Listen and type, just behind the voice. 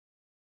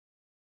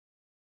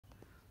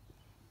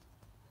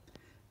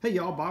Hey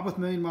y'all, Bob with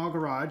Million Mile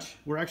Garage.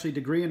 We're actually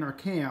degreeing our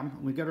cam.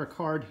 We got our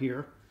card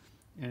here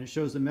and it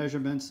shows the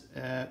measurements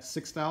at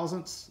 6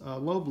 thousandths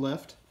lobe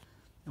lift,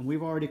 and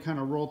we've already kind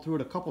of rolled through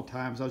it a couple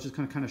times. I was just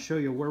going to kind of show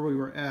you where we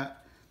were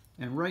at,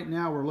 and right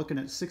now we're looking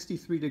at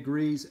 63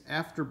 degrees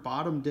after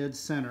bottom dead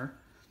center,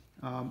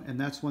 and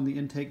that's when the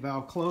intake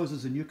valve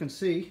closes. And you can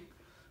see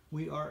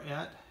we are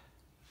at,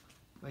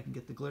 if I can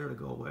get the glare to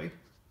go away,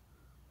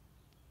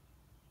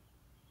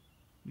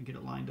 let me get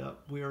it lined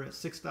up. We are at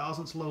 6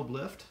 thousandths lobe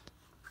lift.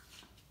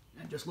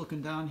 And just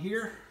looking down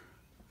here,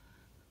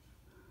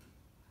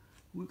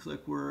 looks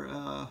like we're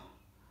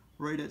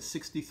right at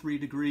 63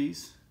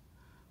 degrees,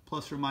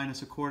 plus or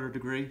minus a quarter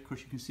degree. Of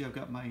course, you can see I've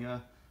got my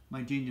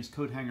my Genius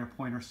coat hanger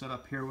pointer set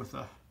up here with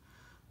a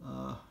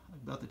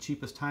about the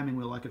cheapest timing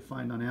wheel I could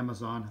find on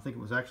Amazon. I think it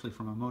was actually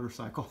from a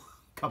motorcycle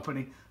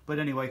company. But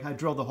anyway, I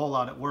drilled the hole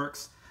out. It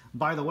works.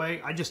 By the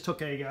way, I just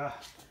took an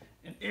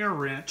air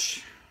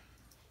wrench.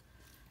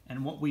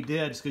 And what we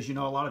did is, because you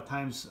know a lot of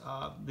times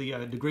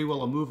the degree wheel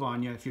will move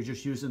on you if you're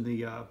just using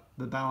the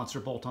balancer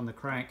bolt on the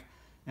crank.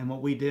 And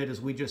what we did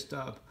is we just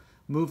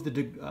moved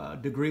the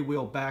degree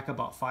wheel back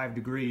about 5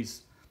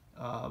 degrees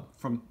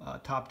from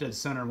top dead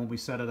center when we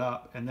set it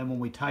up. And then when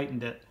we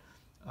tightened it,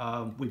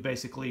 we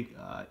basically,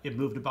 it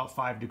moved about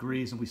 5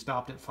 degrees and we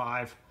stopped at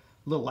 5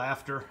 a little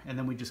after. And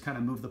then we just kind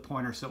of moved the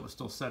pointer so it was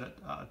still set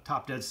at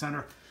top dead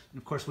center. And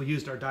of course we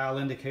used our dial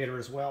indicator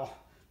as well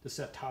to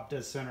set top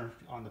dead center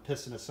on the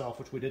piston itself,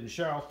 which we didn't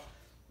show.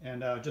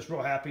 And just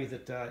real happy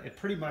that it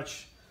pretty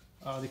much,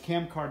 the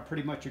cam card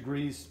pretty much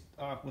agrees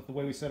with the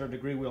way we set our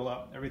degree wheel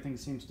up. Everything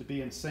seems to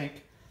be in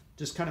sync.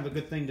 Just kind of a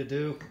good thing to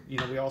do. You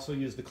know, we also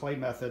use the clay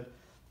method,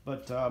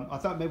 but I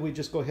thought maybe we'd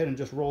just go ahead and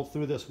just roll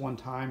through this one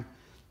time,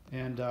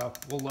 and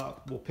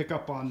we'll pick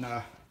up on,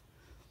 I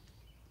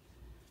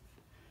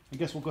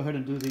guess we'll go ahead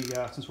and do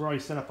the, since we're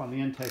already set up on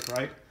the intake,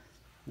 right?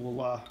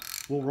 We'll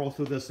roll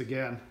through this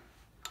again.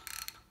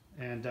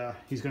 And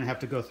he's going to have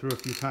to go through a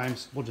few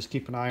times. We'll just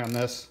keep an eye on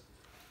this.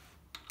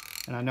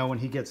 And I know when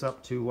he gets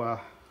up to, we'll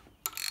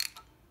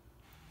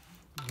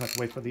have to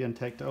wait for the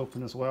intake to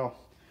open as well.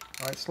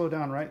 All right, slow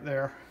down right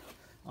there.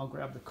 I'll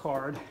grab the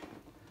card,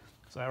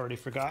 because I already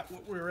forgot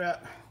what we were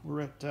at.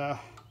 We're at,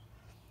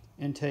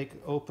 intake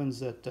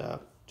opens at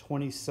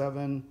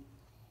 27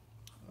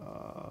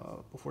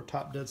 before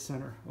top dead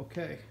center.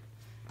 Okay,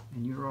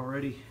 and you're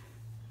already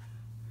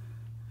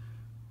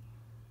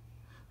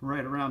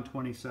right around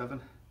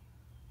 27.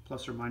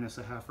 Plus or minus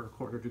a half or a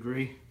quarter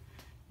degree,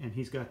 and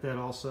he's got that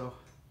also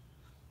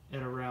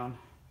at around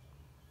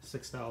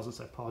 6 thousandths.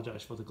 I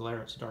apologize for the glare,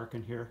 it's dark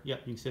in here.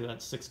 Yep, you can see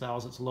that's 6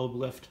 thousandths lobe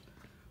lift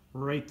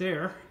right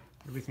there.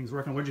 Everything's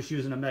working. We're just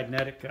using a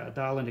magnetic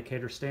dial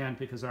indicator stand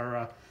because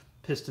our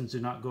pistons do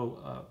not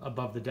go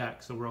above the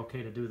deck, so we're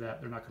okay to do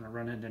that. They're not going to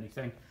run into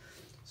anything.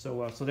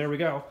 So so there we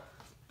go.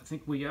 I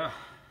think we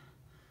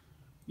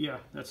yeah,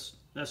 that's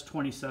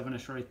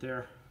 27ish right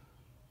there.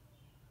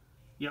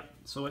 Yep,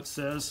 so it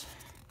says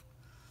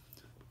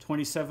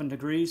 27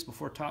 degrees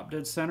before top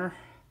dead center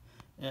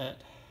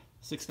at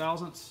 6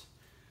 thousandths,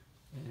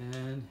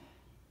 and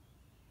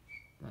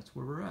that's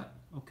where we're at.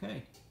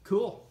 Okay,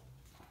 cool.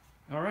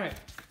 All right,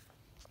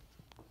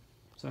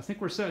 so I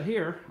think we're set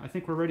here. I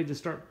think we're ready to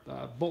start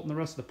bolting the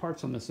rest of the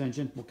parts on this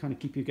engine. We'll kind of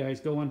keep you guys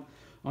going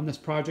on this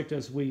project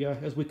as we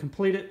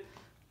complete it.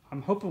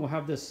 I'm hoping we'll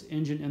have this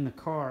engine in the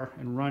car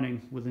and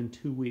running within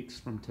 2 weeks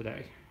from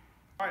today.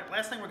 All right,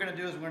 last thing we're going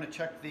to do is we're going to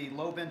check the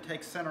lobe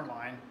intake center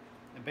line.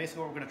 And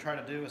basically what we're going to try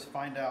to do is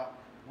find out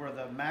where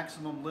the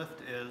maximum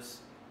lift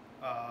is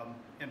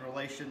in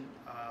relation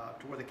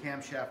to where the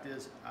camshaft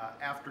is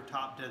after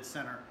top dead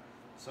center.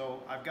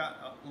 So I've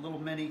got a little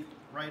mini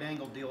right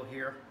angle deal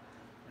here,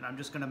 and I'm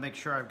just going to make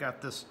sure I've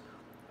got this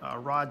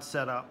rod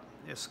set up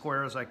as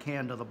square as I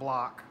can to the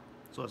block.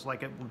 So it's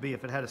like it would be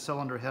if it had a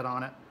cylinder head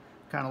on it,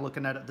 kind of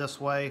looking at it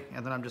this way,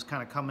 and then I'm just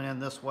kind of coming in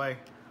this way,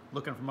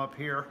 looking from up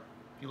here.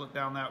 If you look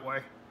down that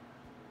way,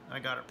 I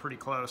got it pretty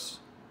close.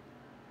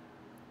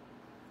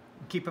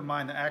 Keep in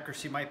mind the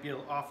accuracy might be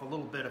off a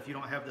little bit if you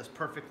don't have this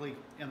perfectly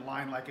in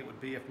line like it would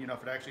be if, you know,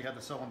 if it actually had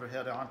the cylinder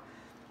head on.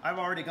 I've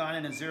already gone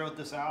in and zeroed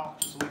this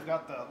out, so we've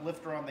got the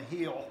lifter on the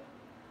heel,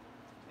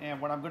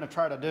 and what I'm going to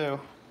try to do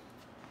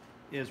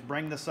is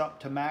bring this up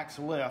to max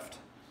lift,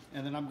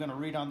 and then I'm going to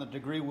read on the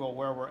degree wheel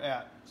where we're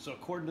at. So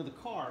according to the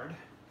card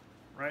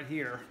right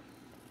here,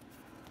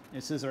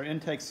 it says our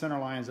intake center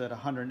line is at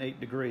 108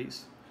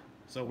 degrees.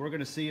 So we're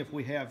going to see if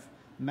we have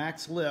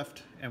max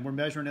lift, and we're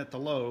measuring at the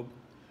lobe.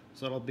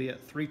 So it'll be at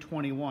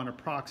 321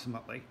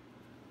 approximately,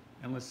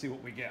 and let's see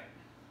what we get.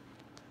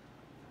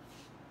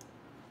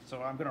 So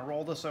I'm going to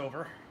roll this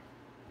over.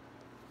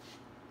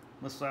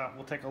 Let's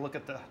we'll take a look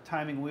at the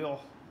timing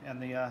wheel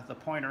and the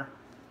pointer,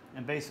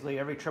 and basically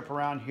every trip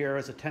around here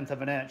is 1/10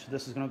 of an inch.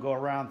 This is going to go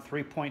around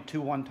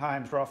 3.21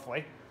 times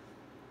roughly.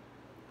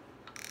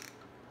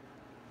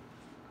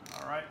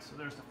 All right, so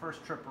there's the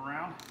first trip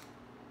around.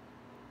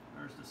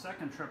 There's the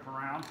second trip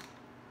around.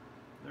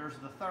 There's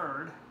the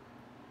third.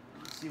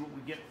 Let's see what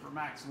we get for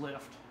max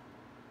lift.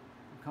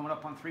 I'm coming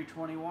up on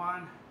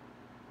 321.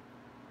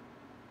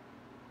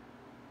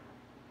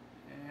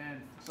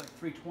 And it's like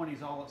 320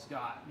 is all it's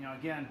got. You know,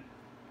 again,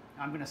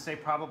 I'm going to say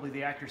probably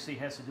the accuracy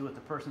has to do with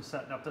the person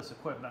setting up this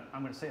equipment.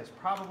 I'm going to say it's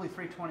probably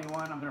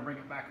 321. I'm going to bring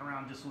it back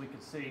around just so we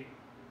can see.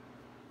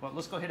 But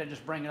let's go ahead and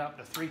just bring it up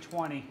to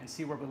 320 and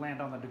see where we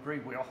land on the degree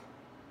wheel.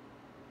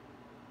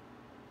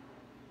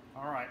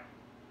 All right.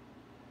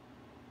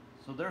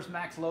 So there's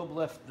max lobe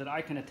lift that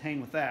I can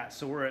attain with that.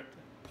 So we're at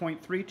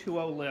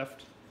 0.320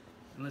 lift.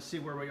 And let's see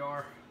where we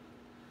are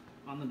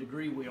on the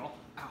degree wheel.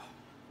 Ow.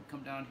 We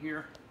come down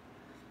here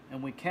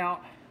and we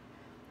count.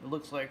 It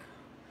looks like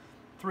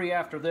 3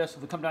 after this.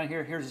 If we come down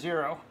here, here's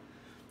 0.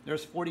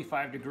 There's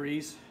 45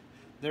 degrees.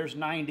 There's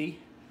 90,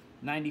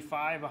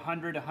 95,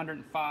 100,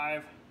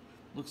 105.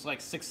 Looks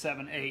like 6,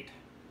 7, 8.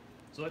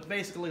 So it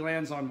basically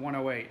lands on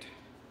 108.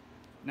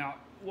 Now,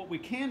 what we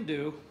can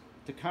do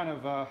to kind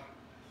of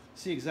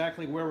see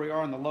exactly where we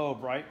are in the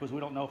lobe, right? Because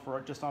we don't know if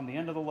we're just on the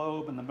end of the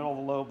lobe, in the middle of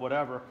the lobe,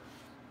 whatever.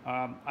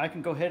 I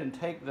can go ahead and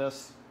take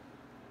this.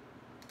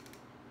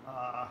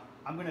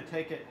 I'm going to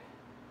take it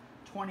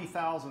 20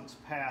 thousandths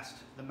past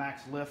the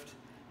max lift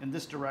in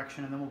this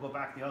direction, and then we'll go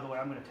back the other way.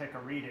 I'm going to take a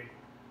reading.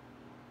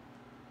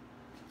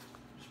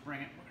 Just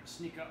bring it. We're going to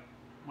sneak up.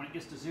 When it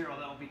gets to 0,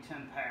 that'll be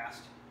 10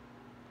 past.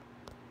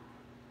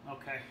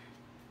 Okay.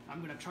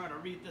 I'm going to try to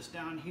read this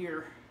down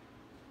here,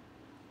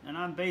 and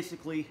I'm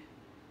basically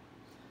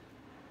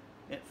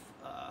at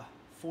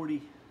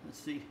 40. Let's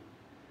see.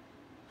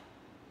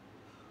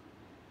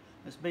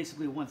 That's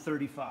basically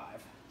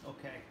 135.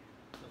 Okay.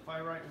 So if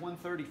I write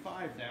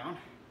 135 down,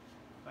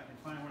 if I can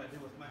find what I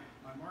did with my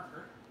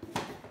marker,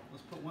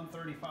 let's put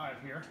 135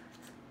 here.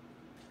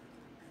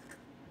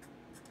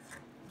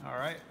 All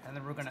right, and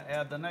then we're going to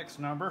add the next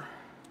number.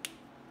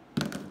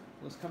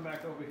 Let's come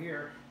back over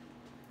here.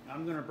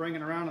 I'm going to bring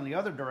it around in the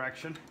other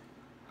direction.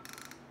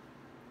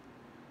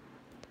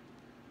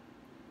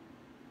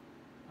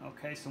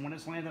 Okay, so when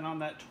it's landing on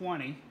that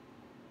 20, I'm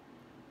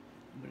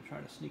going to try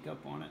to sneak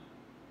up on it.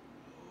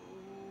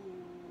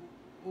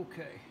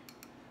 Okay,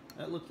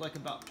 that looks like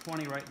about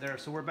 20 right there.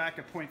 So we're back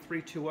at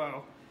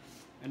 0.320,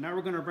 and now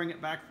we're going to bring it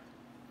back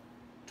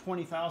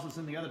 20 thousandths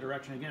in the other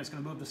direction. Again, it's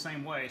going to move the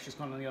same way. It's just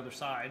going on the other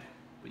side,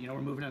 but you know,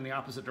 we're moving in the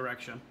opposite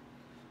direction.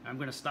 I'm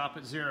going to stop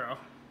at 0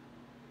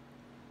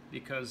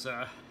 because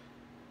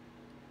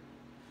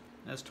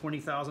that's 20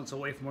 thousandths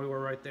away from where we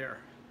were right there.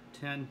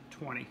 10,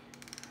 20,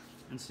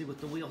 and see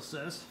what the wheel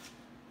says.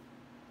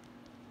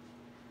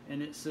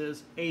 And it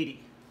says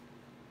 80.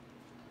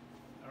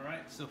 All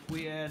right, so if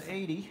we add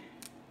 80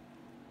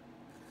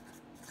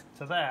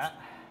 to that,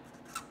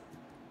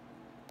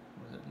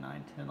 was it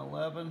 9, 10,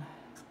 11,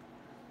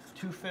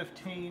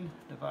 215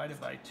 divided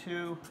by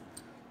 2,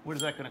 what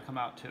is that going to come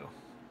out to?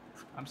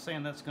 I'm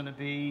saying that's going to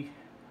be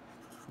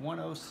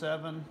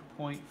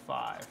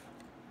 107.5.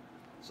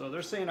 So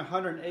they're saying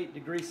 108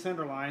 degree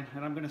center line,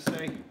 and I'm going to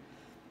say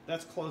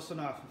that's close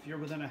enough. If you're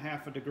within a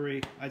half a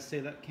degree, I'd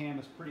say that cam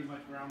is pretty much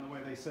around the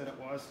way they said it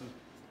was. And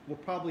we'll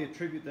probably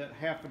attribute that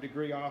half a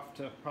degree off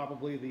to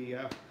probably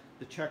the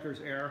checker's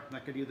error.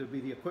 That could either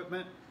be the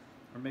equipment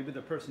or maybe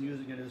the person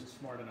using it isn't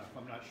smart enough.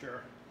 I'm not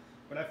sure.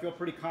 But I feel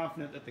pretty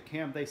confident that the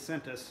cam they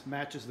sent us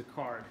matches the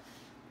card.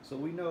 So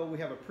we know we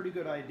have a pretty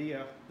good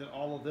idea that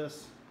all of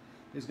this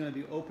is going to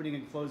be opening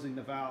and closing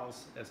the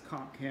valves as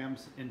comp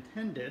cams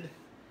intended.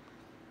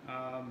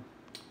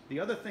 The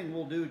other thing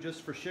we'll do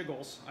just for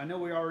shiggles, I know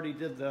we already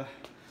did the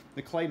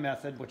clay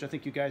method, which I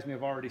think you guys may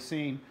have already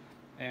seen.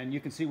 And you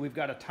can see we've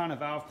got a ton of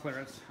valve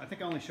clearance. I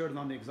think I only showed it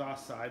on the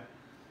exhaust side.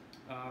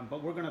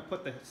 But we're going to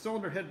put the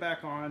cylinder head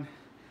back on,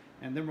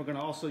 and then we're going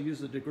to also use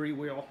the degree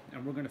wheel,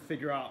 and we're going to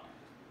figure out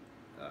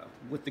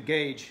with the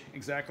gauge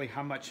exactly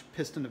how much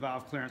piston to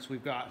valve clearance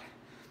we've got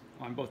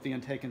on both the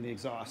intake and the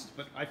exhaust.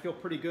 But I feel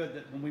pretty good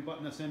that when we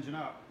button this engine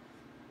up,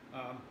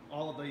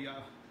 all of the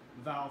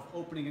valve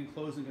opening and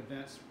closing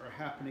events are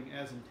happening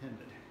as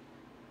intended.